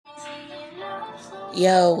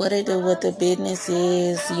Yo, what it do with the business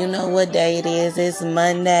is? You know what day it is. It's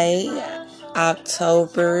Monday,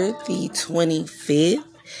 October the 25th.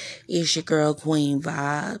 It's your girl Queen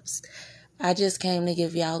Vibes. I just came to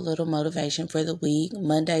give y'all a little motivation for the week.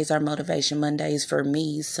 Mondays are motivation Mondays for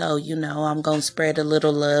me. So, I'm going to spread a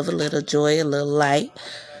little love, a little joy, a little light.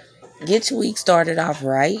 Get your week started off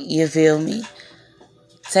right. You feel me?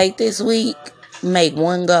 Take this week, make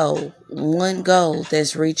one goal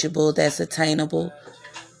that's reachable, that's attainable.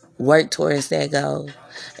 Work towards that goal.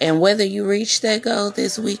 And whether you reach that goal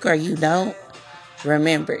this week or you don't,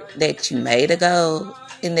 remember that you made a goal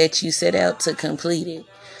and that you set out to complete it.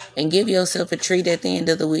 And give yourself a treat at the end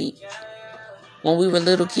of the week. When we were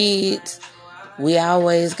little kids, we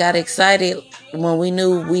always got excited when we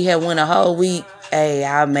knew we had won a whole week. Hey,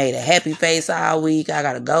 I made a happy face all week. I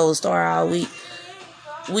got a gold star all week.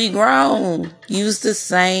 We grown. Use the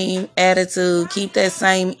same attitude. Keep that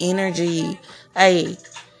same energy. Hey,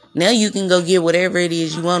 now you can go get whatever it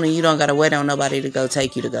is you want and you don't got to wait on nobody to go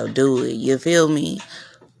take you to go do it. You feel me?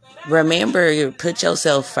 Remember, put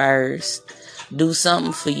yourself first. Do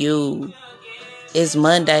something for you. It's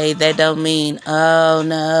Monday. That don't mean, oh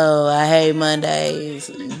no, I hate Mondays.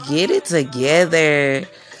 Get it together.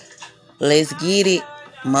 Let's get it.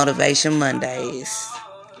 Motivation Mondays.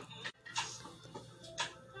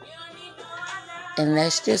 And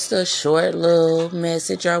that's just a short little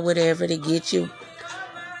message or whatever to get you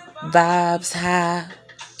vibes high,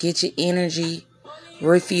 get your energy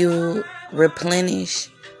refueled, replenish.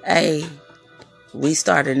 Hey, we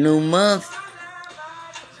start a new month.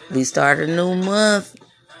 It's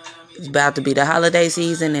about to be the holiday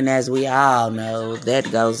season, and as we all know,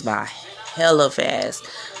 that goes by hella fast.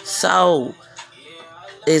 So,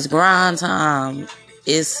 it's grind time.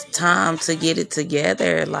 It's time to get it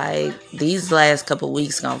together. Like, these last couple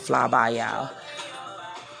weeks gonna fly by, y'all.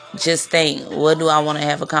 Just think, what do I want to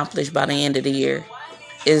have accomplished by the end of the year?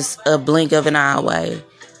 It's a blink of an eye away.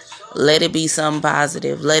 Let it be something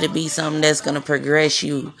positive. Let it be something that's going to progress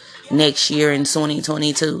you next year in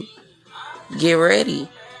 2022. Get ready.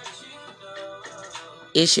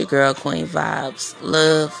 It's your girl, Queen Vibes.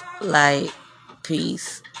 Love, light,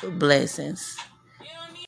 peace, blessings.